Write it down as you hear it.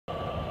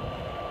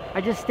I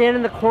just stand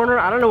in the corner.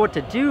 I don't know what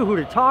to do, who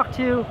to talk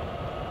to.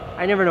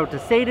 I never know what to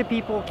say to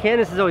people.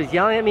 Candace is always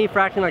yelling at me for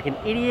acting like an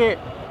idiot.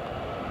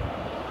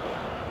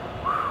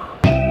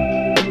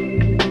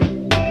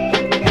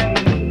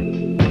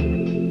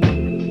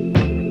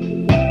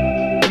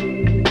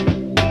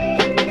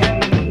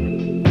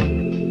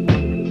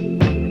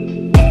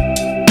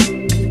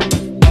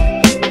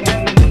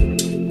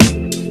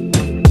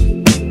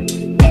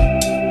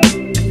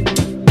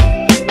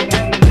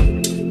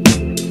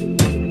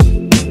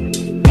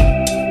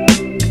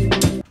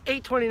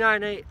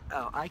 8:29.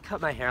 Oh, I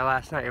cut my hair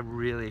last night. I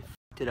really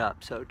f***ed it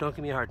up, so don't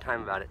give me a hard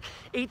time about it.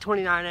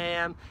 8:29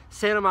 a.m.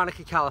 Santa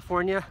Monica,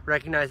 California.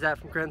 Recognize that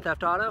from Grand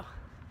Theft Auto?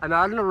 I'm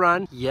out on a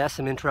run. Yes,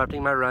 I'm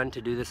interrupting my run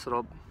to do this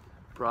little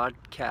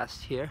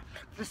broadcast here.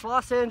 This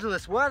Los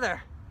Angeles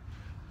weather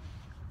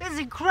is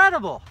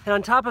incredible. And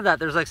on top of that,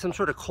 there's like some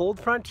sort of cold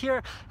front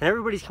here, and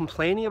everybody's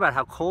complaining about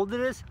how cold it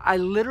is. I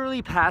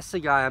literally passed a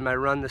guy on my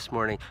run this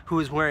morning who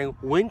was wearing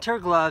winter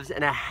gloves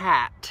and a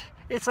hat.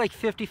 It's like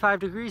 55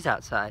 degrees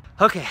outside.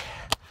 Okay,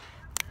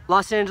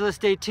 Los Angeles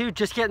day 2,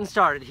 just getting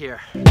started here.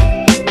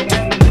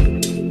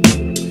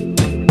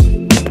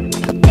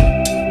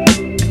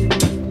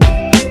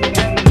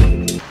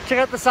 Check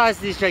out the size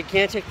of these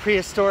gigantic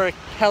prehistoric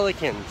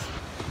pelicans.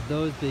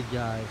 Those big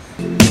guys.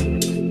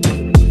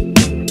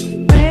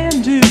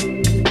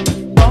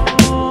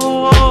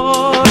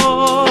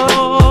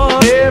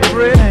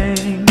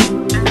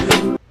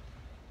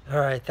 All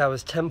right, that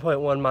was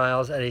 10.1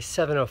 miles at a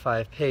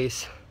 7:05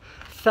 pace.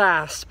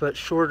 Fast, but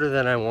shorter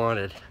than I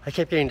wanted. I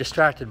kept getting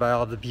distracted by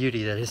all the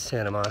beauty that is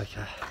Santa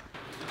Monica.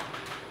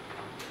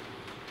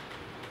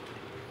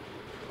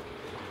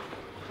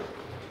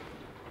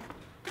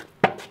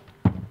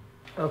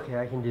 Okay,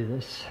 I can do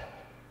this.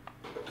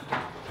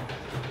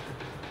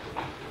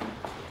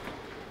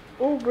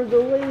 Over the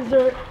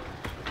laser.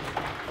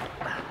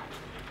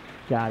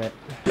 Got it.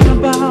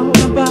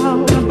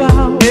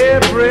 About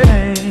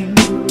everything.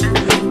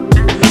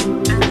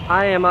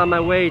 I am on my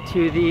way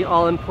to the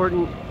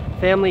all-important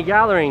family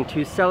gathering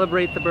to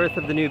celebrate the birth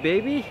of the new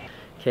baby.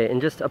 Okay,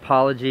 and just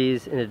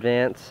apologies in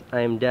advance.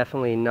 I am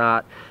definitely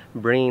not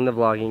bringing the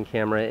vlogging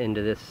camera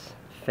into this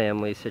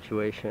family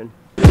situation.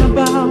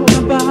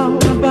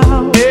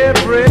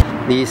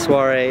 The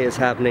soiree is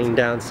happening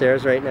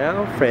downstairs right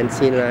now.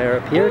 Francine and I are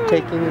up here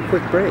taking a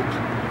quick break.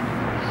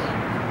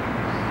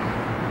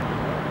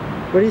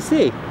 What do you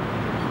see?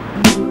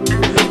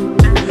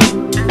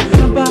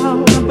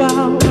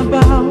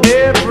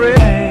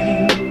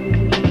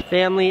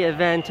 Family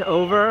event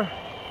over.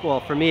 Well,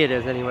 for me it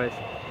is anyways.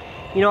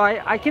 You know,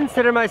 I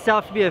consider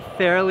myself to be a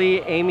fairly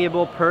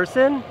amiable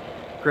person,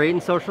 great in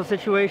social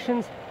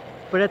situations,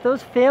 but at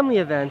those family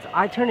events,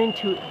 I turn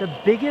into the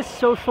biggest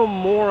social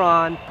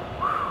moron.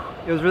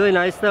 It was really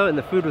nice though, and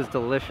the food was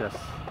delicious.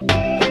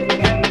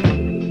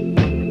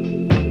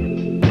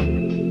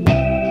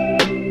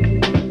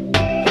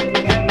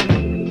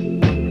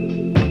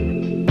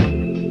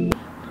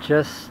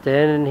 Just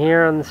standing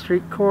here on the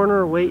street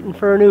corner waiting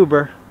for an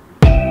Uber.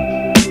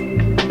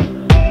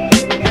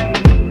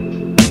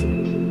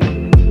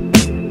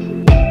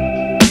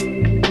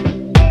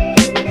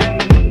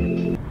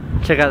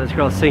 Check out this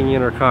girl singing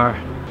in her car.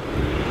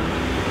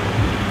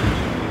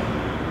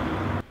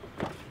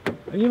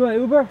 Are you my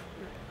Uber?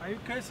 Are you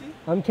Casey?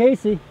 I'm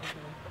Casey.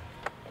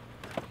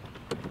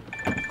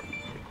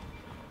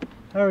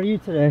 How are you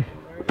today?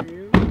 How are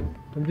you?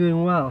 I'm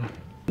doing well.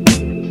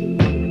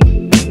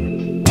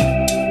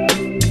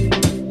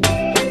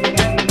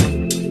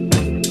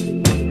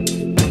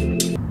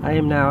 I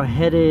am now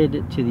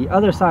headed to the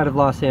other side of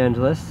Los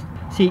Angeles.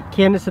 See,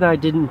 Candace and I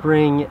didn't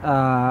bring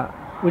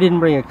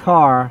a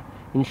car,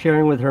 and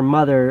sharing with her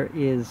mother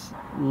is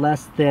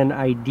less than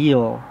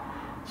ideal.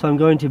 So I'm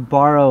going to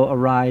borrow a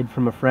ride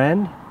from a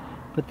friend,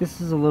 but this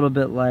is a little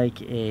bit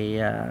like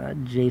a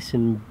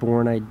Jason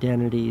Bourne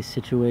Identity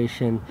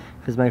situation,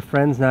 because my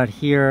friend's not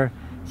here,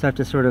 so I have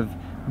to sort of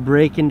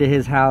break into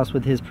his house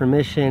with his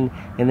permission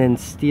and then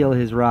steal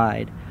his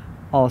ride,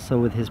 also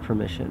with his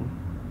permission.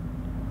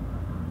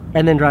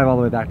 And then drive all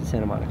the way back to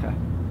Santa Monica.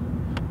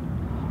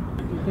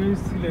 You can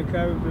steal a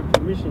car with your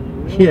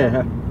permission, you know?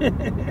 Yeah.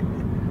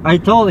 He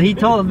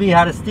told me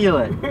how to steal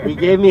it. He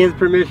gave me his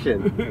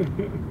permission.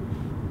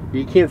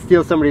 You can't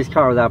steal somebody's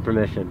car without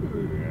permission.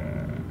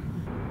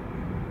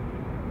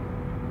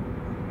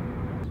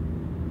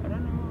 I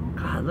don't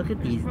know. God, look at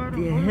these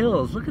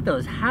hills. Look at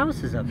those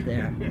houses up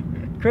there.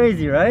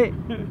 Crazy, right?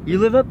 You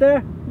live up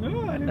there?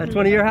 No, I live That's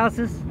one of your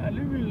houses? I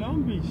live in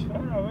Long Beach,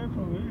 far away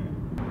from here.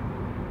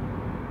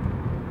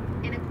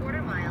 In a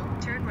quarter mile,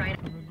 turn right.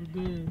 Have a good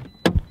day.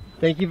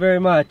 Thank you very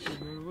much. You're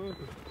very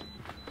welcome.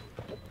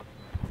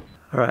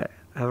 Alright,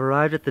 I've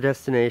arrived at the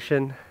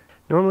destination.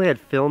 Normally I'd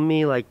film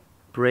me like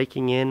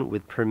breaking in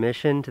with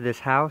permission to this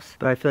house,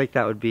 but I feel like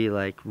that would be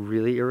like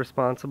really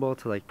irresponsible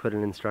to like put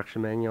an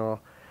instruction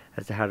manual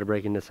as to how to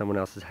break into someone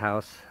else's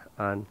house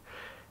on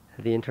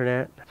the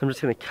internet. So I'm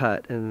just gonna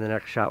cut, and the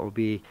next shot will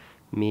be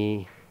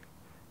me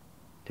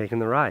taking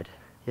the ride.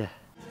 Yeah.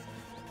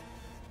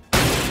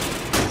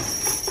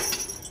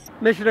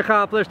 mission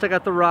accomplished. I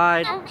got the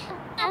ride.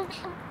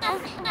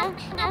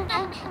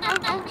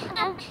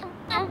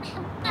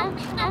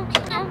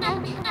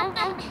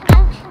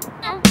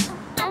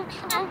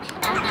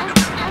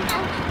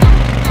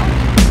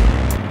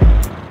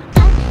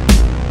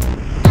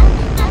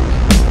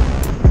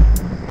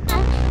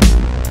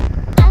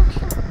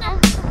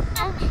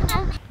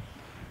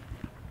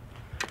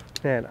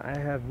 Man, I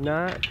have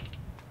not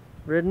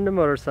ridden a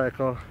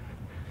motorcycle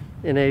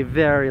in a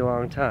very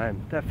long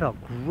time. That felt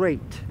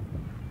great.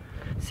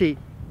 See,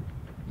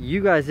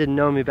 you guys didn't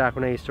know me back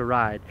when I used to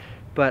ride,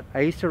 but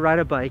I used to ride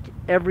a bike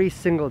every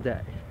single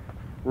day.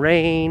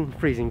 Rain,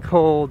 freezing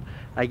cold,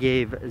 I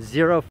gave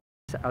zero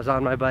f***s. I was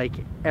on my bike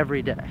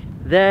every day.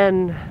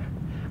 Then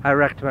I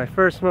wrecked my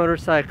first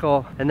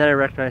motorcycle, and then I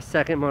wrecked my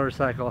second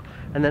motorcycle,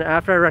 and then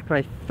after I wrecked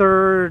my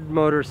third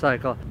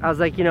motorcycle, I was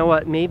like, you know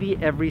what, maybe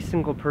every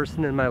single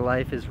person in my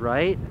life is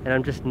right, and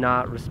I'm just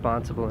not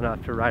responsible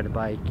enough to ride a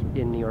bike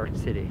in New York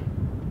City.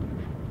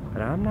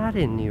 But I'm not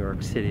in New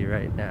York City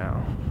right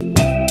now.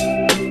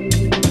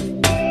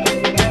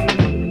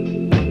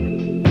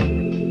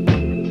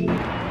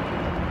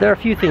 There are a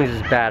few things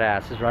as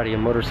badass as riding a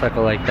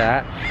motorcycle like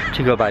that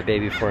to go buy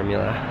baby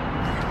formula.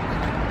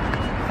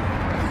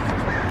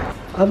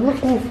 I'm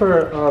looking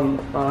for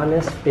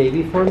Honest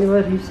baby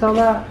formula. Do you sell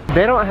that?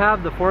 They don't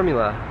have the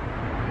formula.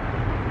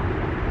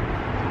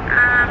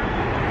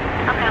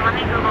 Okay, let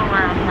me Google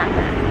where I'm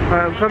at.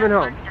 Alright, I'm coming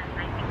home.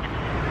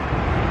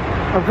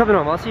 I'm coming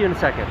home. I'll see you in a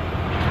second.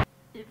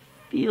 It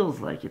feels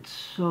like it's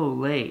so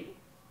late,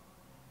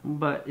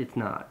 but it's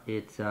not.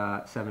 It's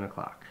 7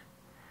 o'clock.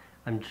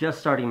 I'm just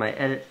starting my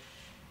edit.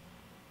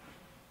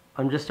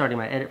 For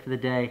the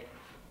day.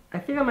 I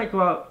think I might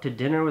go out to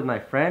dinner with my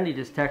friend. He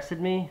just texted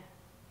me.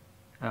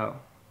 Oh,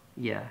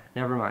 yeah,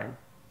 never mind.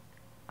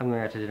 I'm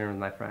going out to dinner with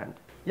my friend.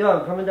 Yo,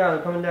 I'm coming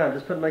down,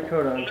 Just putting my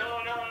coat on. No,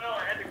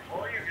 I had to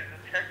call you because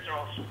the texts are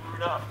all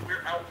screwed up.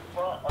 We're out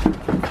front.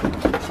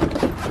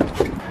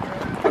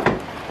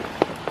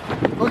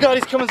 Oh god,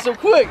 he's coming so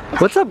quick!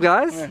 What's up,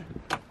 guys?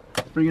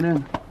 Bring it in.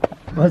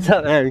 What's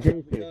up,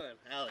 man?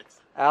 Alex.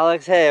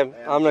 Alex, hey, I'm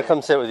gonna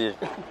come sit with you.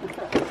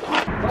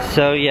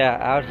 So yeah,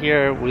 out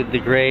here with the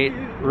great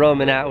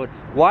Roman Atwood.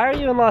 Why are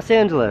you in Los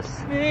Angeles?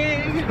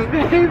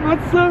 Hey,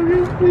 what's up,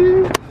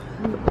 Steve?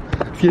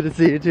 It's good to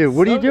see you too.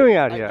 What are you doing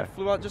out here? I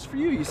flew out just for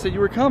you. You said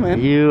you were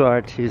coming. You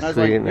are too And I was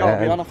sweet, like, yo, I'll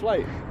be on man. a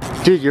flight.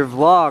 Dude, your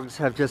vlogs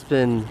have just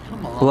been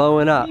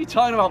blowing What up. are you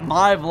talking about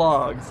my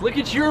vlogs? Look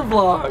at your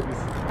vlogs.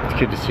 It's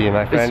good to see you,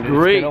 my friend.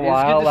 great. It's been a It's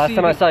while. good to Last see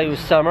time I you. saw you was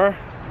summer.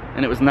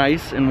 And it was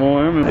nice and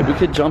warm. Maybe we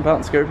could jump out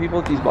and scare people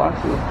with these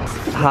boxes.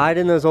 Hide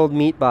in those old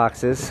meat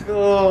boxes.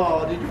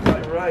 Oh, did you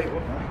find it right?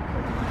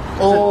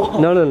 Oh.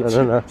 No.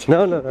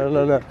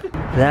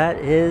 That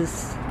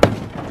is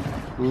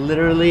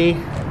literally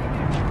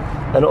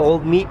an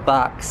old meat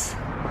box.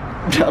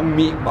 A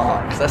meat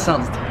box. That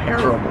sounds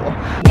terrible.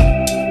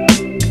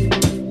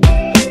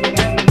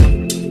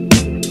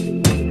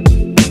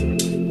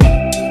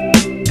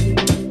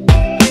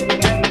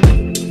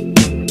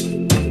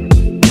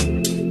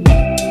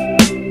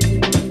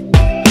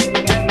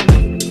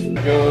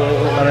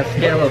 On a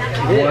scale of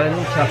 1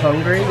 to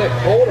hungry,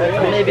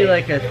 maybe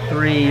like a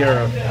 3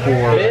 or a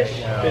 4.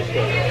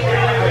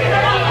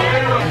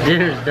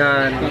 Dinner's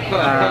done.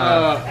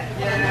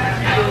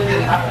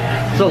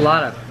 It's a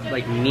lot of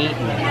like meat.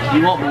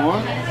 You want more?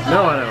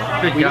 No, I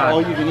don't. Good We got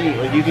all God. you can eat.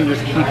 Like you can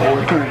just keep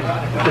ordering.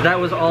 But that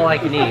was all I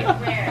can eat.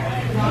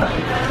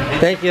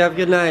 Thank you. Have a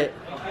good night.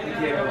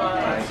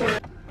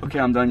 Okay,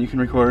 I'm done. You can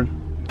record.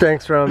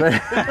 Thanks, Roman.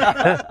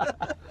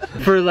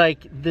 For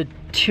like the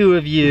two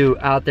of you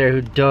out there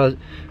who don't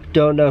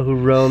know who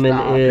Roman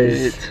Stop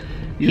is, it.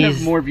 You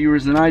have more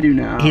viewers than I do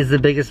now. he's the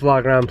biggest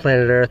vlogger on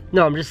planet Earth.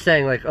 No, I'm just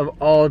saying, like, of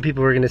all the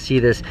people who are gonna see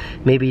this,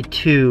 maybe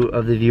 2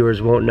 of the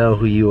viewers won't know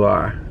who you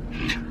are.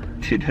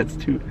 Dude, that's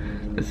too.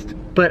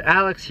 But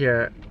Alex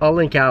here, I'll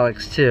link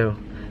Alex too.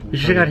 You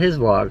should check out his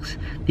vlogs.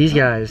 These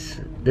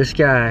guys, this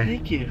guy,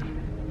 Thank you.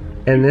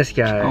 and this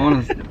guy. I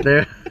wanna-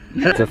 They're.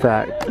 That's a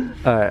fact.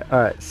 All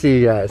right. See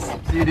you guys.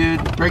 See you,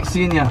 dude. Great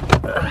seeing ya.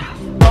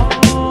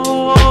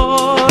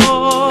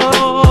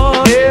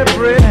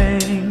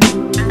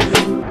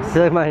 I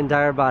feel like my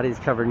entire body's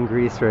covered in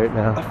grease right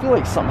now. I feel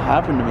like something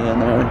happened to me in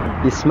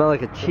there. You smell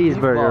like a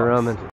cheeseburger, vlogs. Roman.